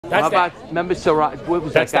How that. about, remember what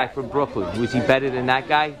was that guy from Brooklyn? Was he better than that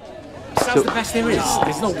guy? Sal's the best there is.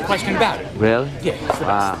 There's no question about it. Really? Yeah.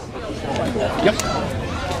 Wow. Yep.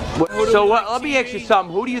 So let me ask you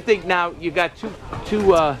something. Who do you think now? You got two.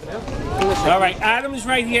 All right, Adam's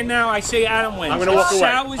right here now. I say Adam wins. I'm gonna walk away.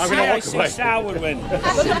 Sal was here. I say Sal would win.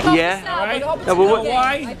 Yeah. All right. No, but what,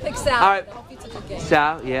 why? I pick Sal. All right.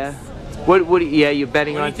 Sal. Yeah. What? Yeah, you're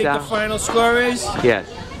betting What on do you think Sal? the final score is? Yes.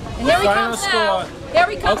 And here he Final comes now. score. Here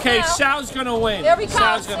he comes Okay, now. Sal's gonna win. Here he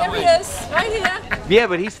Sal's comes. gonna Here win. he is. Right here. Yeah,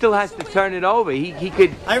 but he still has to turn it over. He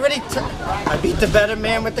could. I beat the better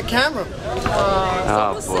man with the camera.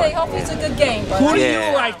 Oh, We'll boy. see. Hopefully it's a good game. But Who do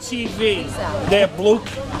Yeah. you like TV? They're Blue.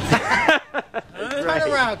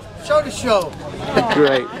 Turn around. Show the show.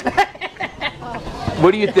 Great.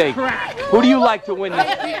 What do you think? Who do you like to win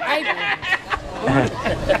this?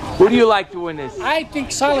 Who do you like to win this? I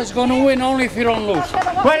think Sal is going to win only if you don't lose.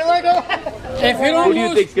 If you don't Who do you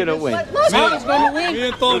lose, think's gonna win? Sal is going to win. Me and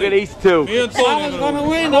Look Tony. at these two. Me and Sal Tony. is going to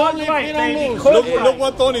win only if you don't lose. Look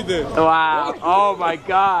what Tony did. Wow. Oh my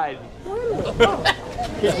God.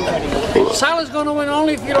 Sal is going to win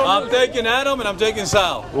only if you don't I'm lose. taking Adam and I'm taking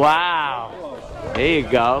Sal. Wow. There you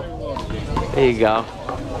go. There you go.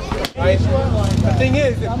 Right? The thing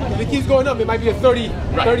is, if it keeps going up, it might be a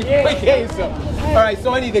 30-point game. So. All right,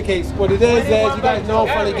 so any the case, what it is, you guys know,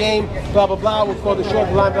 for the game, blah, blah, blah, we'll call the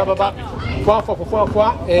short line, blah, blah, blah.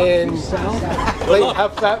 And play,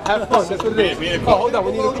 have fun, that's what it is. Oh, hold on,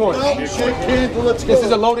 we need a coin. This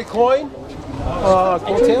is a loaded coin.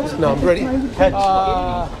 Coin tails? No, I'm ready.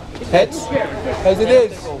 Heads. As it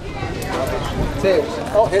is. Tails.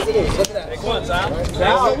 Oh, heads it is. Look at that.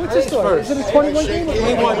 Now, what's this score? Is it a 21 game?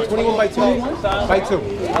 21 by 2? By 2.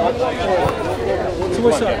 So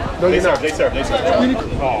what's up? No, you're not. They serve. You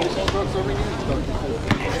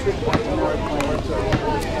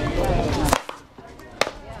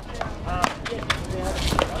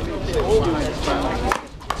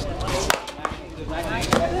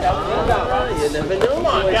never know. Come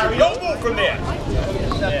on, Gary, don't move from there.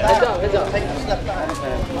 Heads up. Take a step back.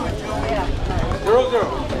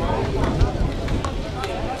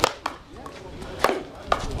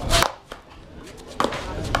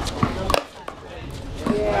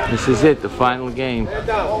 0-0. This is it, the final game.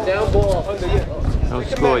 Down ball. No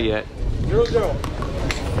score yet. 0-0.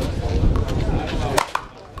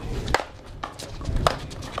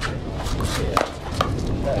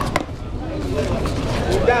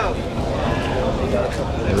 Down.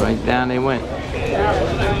 Right down they went.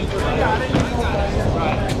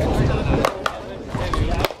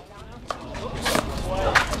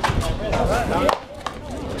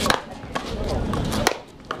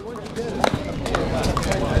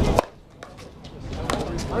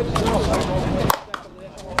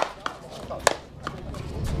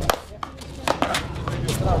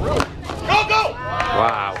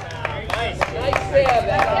 Wow.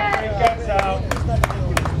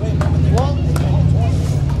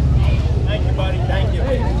 Thank you, buddy. Thank you.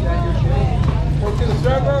 One to the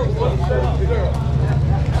server, one to the girl.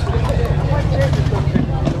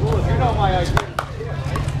 You know my idea.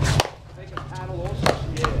 Take a paddle also.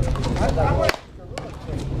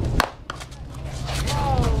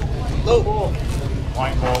 Low ball.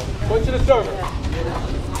 White ball. One to the server.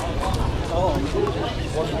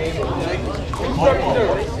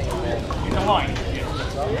 You know mine.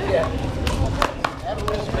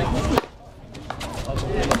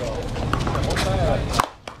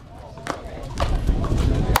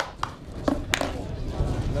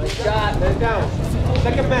 Nice shot. Man down.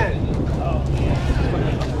 Second man.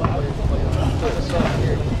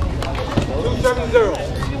 2-7-0.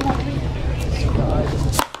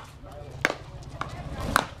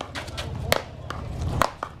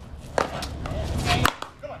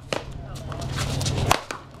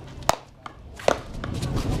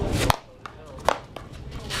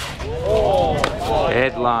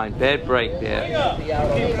 Bad line, bad break there. Keep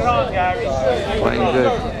it on, Gary. Playing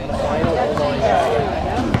good.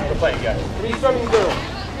 Good play, guys. 3-7-0.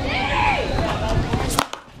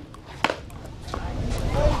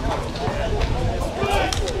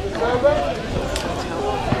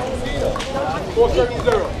 Four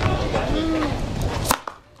 7-0.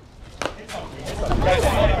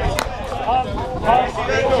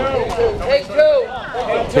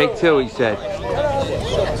 Take two, he said.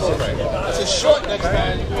 It's a short next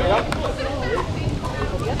time.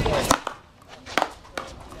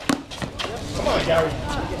 Come on, Gary.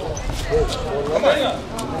 Come on.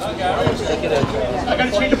 I got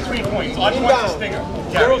to change the 3 points. I just want the stinger.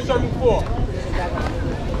 0-7-4.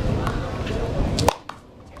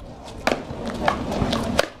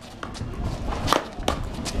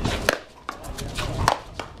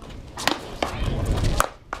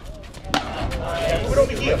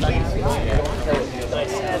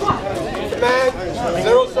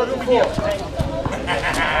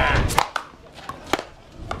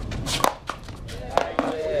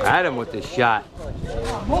 174. Adam with the shot.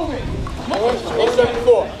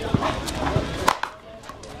 174.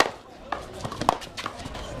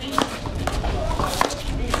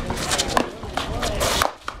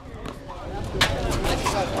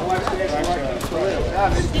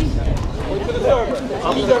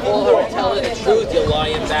 I'm gonna call her and tell her the truth, you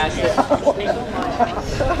lying bastard.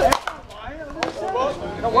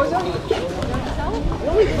 You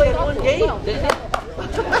only played one game, didn't you?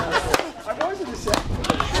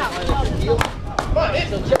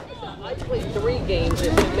 So check this out. I played 3 games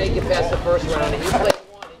and didn't make it past the first round, and you played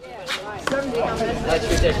 1 and you got it. That's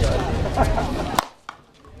ridiculous.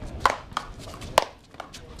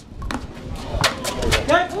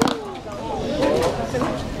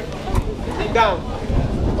 Down.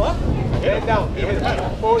 What? Head down.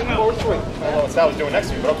 Forward swing. Well, that's what I was doing next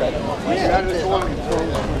to you, but okay.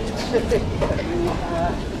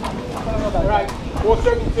 All right,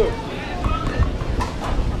 472.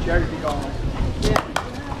 Jerry be going.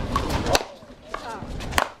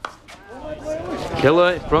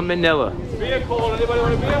 Killer from Manila. Beer call. Anybody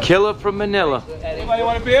want a beer? Killer from Manila. Anybody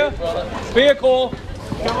want a beer? Beer call.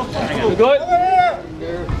 You good?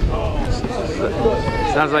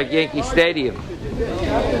 Sounds like Yankee Stadium. All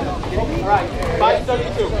right,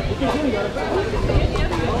 572.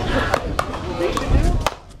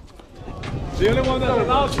 The only one that's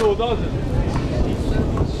allowed to, doesn't it?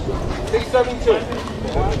 672.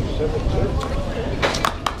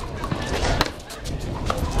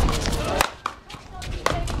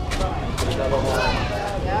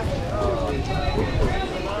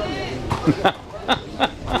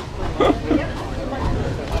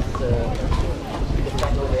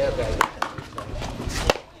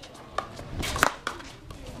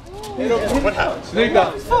 What happened?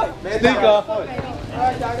 Sneaker. Sneaker.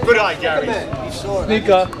 Good eye, Gary.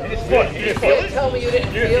 Sneaker. Tell me you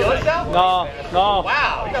didn't feel it. No, no.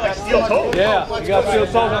 Wow, you got like steel toes. Yeah, you got steel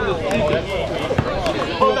toes on the sneaker.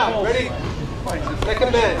 Hold on, ready?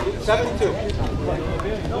 Second man, 72.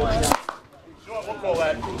 Sure, we'll call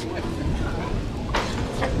that.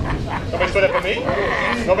 Somebody saw that for me?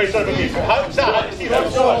 Nobody saw it for me. How did you see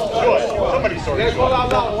that? Sure. Somebody saw it. Let's go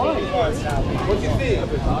out loud. What you see?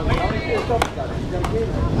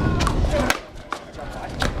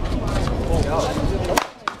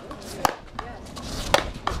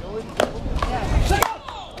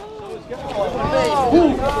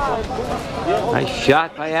 Nice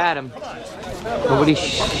shot by Adam.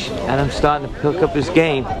 Adam's starting to pick up his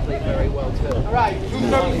game. All right,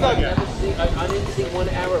 277. I didn't see one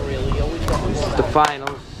error really. This is the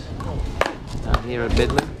finals down here at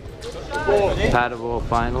Midland. Paddleball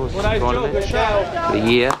finals tournament for the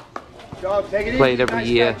year. Played every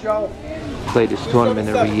year. Play this tournament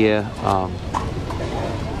every year.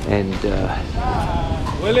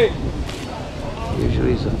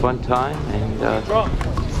 Usually it's a fun time and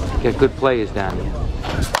get good players down here.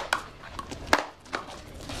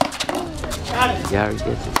 Gary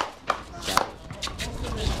gets it.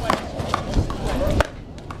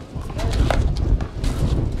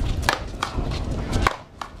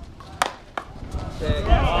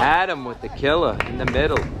 Adam with the killer in the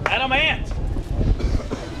middle. Adam Ant.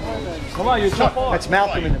 Come on, you jump off. That's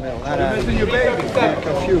Malcolm in the middle. You're missing your baby. I'm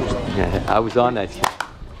confused. Yeah, I was on that.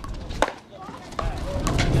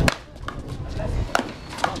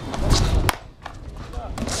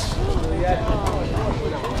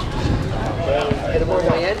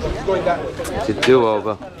 It's a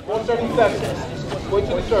do-over. 177. Point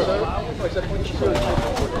to the serve.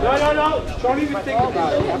 No. Don't even think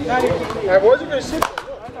about it. I wasn't going to sit there.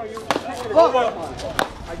 Look. I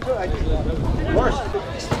did. Worse.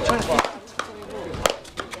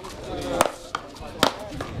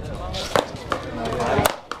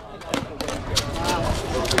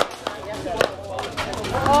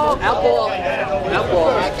 Outball.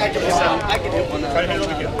 I can hit one. Try to hit it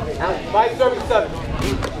over here. 577.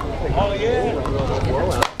 Oh, yeah.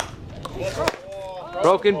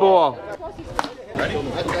 Broken ball.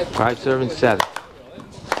 5-7-7.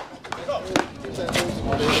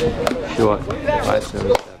 Short.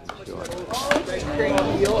 5-7-7. Short.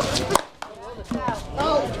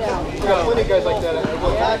 Plenty of guys like that.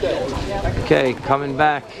 Okay, coming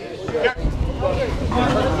back.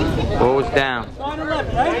 Ball was down.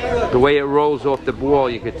 The way it rolls off the ball,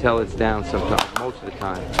 you could tell it's down sometimes, most of the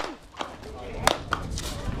time.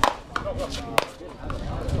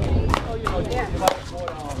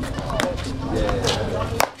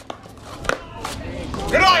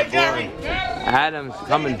 Good eye, Gary. Adam's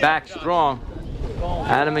coming back strong.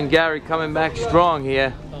 Adam and Gary coming back strong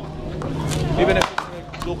here. Even if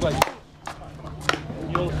it looks like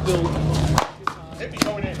Hit me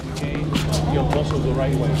going in.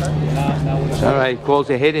 All right, calls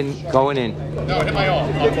a hit and going in. No, hit my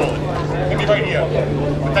arm. I'll call it. Hit me right here.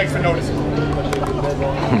 But thanks for noticing.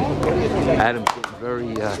 Adam's getting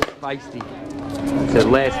very feisty. It's the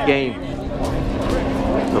last game.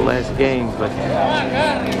 The last game, but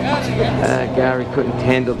Gary couldn't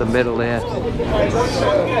handle the middle there. It was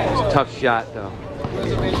a tough shot, though.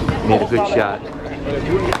 Made a good shot.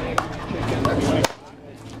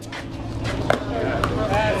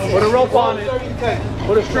 Put a rope on it.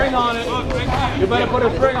 Put a string on it. You better put a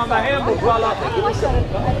string on the handle, fella.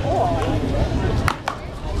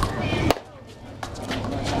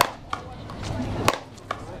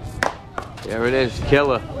 There it is,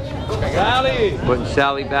 killer. Sally. Putting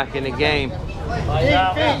Sally back in the game.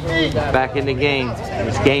 Back in the game.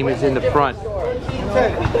 His game is in the front.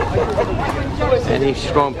 Any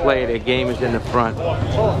strong player, their game is in the front.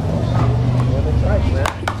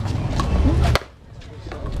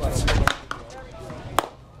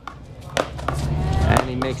 And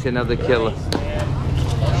he makes another killer.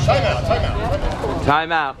 Timeout, timeout.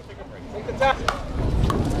 Timeout.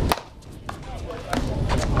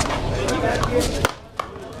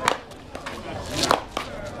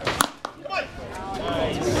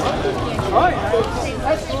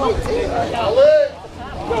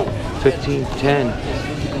 15-10.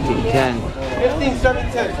 15-10.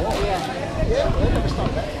 15-7-10.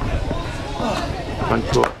 Front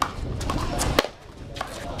court.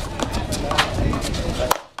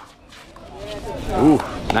 Ooh,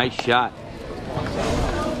 nice shot.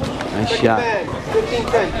 Nice shot.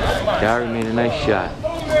 15-10. Gary made a nice shot.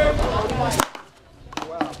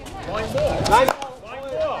 Nice.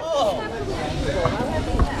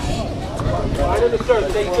 Right on the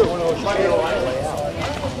serve, take two.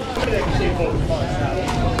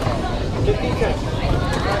 15-10.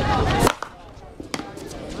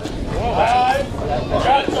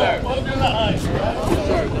 Got it, sir.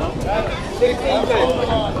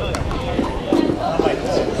 16-10.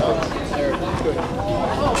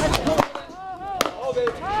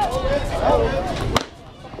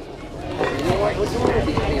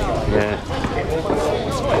 Yeah.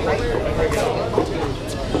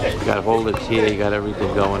 Got holders here, you got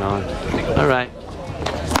everything going on. All right.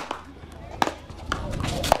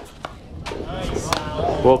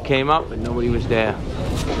 Ball came up, but nobody was there.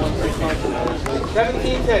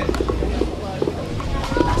 17-10.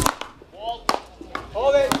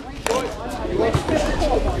 Hold it.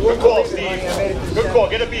 Good call, Steve. Good call.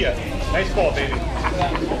 Get a beer. Nice call, baby.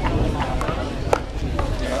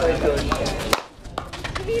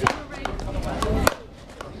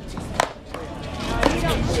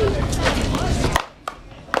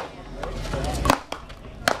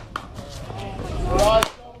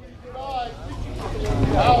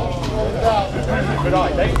 Good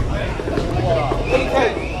eye, thank you.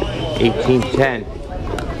 18-10.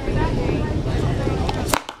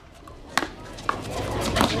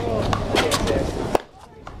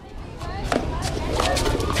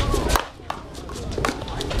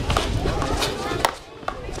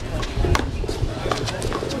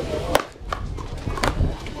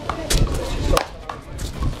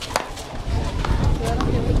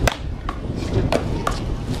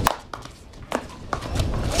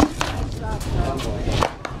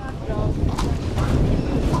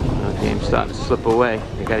 Game's starting to slip away.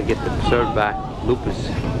 They got to get the serve back. Lupus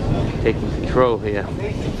taking control here.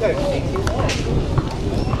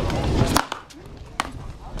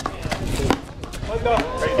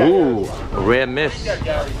 Ooh, a rare miss.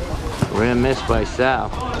 Rare miss by Sal.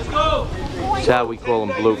 Sal, we call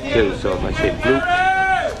him Bloop too, so if I say Bloop.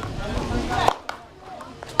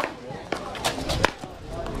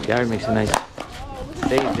 Gary makes a nice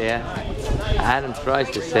save there. Adam tries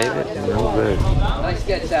to save it, and no good. Nice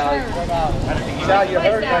get, Sally. Sal, you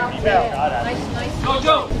hurt.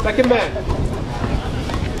 Go. Second man.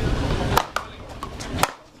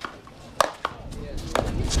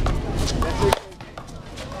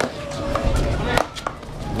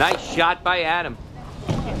 Nice shot by Adam.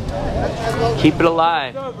 Keep it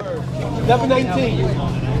alive. Number 19.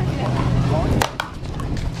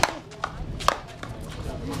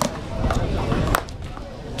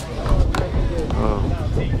 Oh.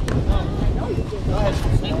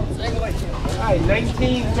 All right,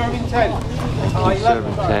 19, serving 10.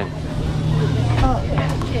 7, 10.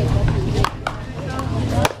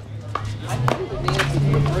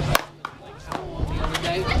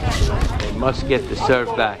 They must get the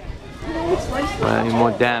serve back. Well, any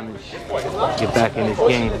more damage. Get back in this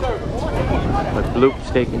game. But Bloop's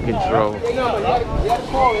taking control. He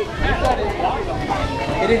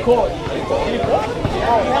didn't call it.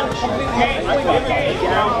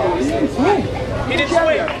 He didn't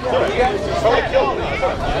swing.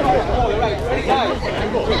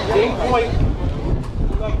 Game point.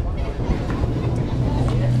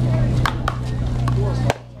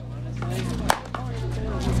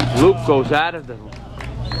 Bloop goes out of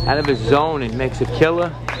his zone and makes a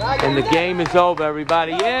killer, and the game is over,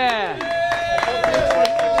 everybody. Yeah!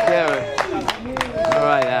 All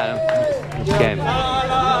right, Adam. This game.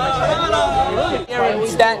 Here in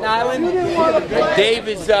Staten Island, Dave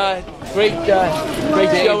is great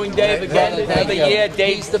showing. Dave again another year.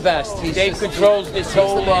 Dave's the best. Dave controls this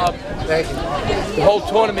whole the whole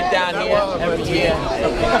tournament down here every year.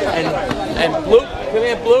 And Bloop, come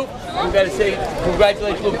here, Bloop. We got to say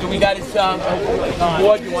congratulations, Luke. Do we got his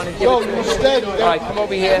award? You want to give it to him? All right, come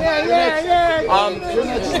over here.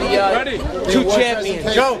 The two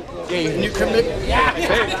champions. Joe, can you commit?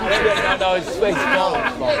 Yeah. No, it's small.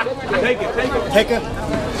 Take it.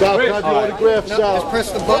 Sal, can I do autograph, Sal? Just press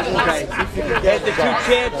the button. Okay. There's the two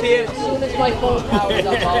champs here. As soon as my phone powers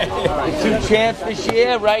up, I'll be all right. The two champs this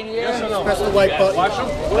year, right here. Just press the white button.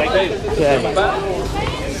 Okay.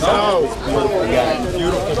 No.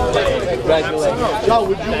 Congratulations. Joe,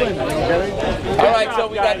 would you win? All right, so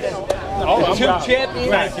we got the two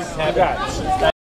champions.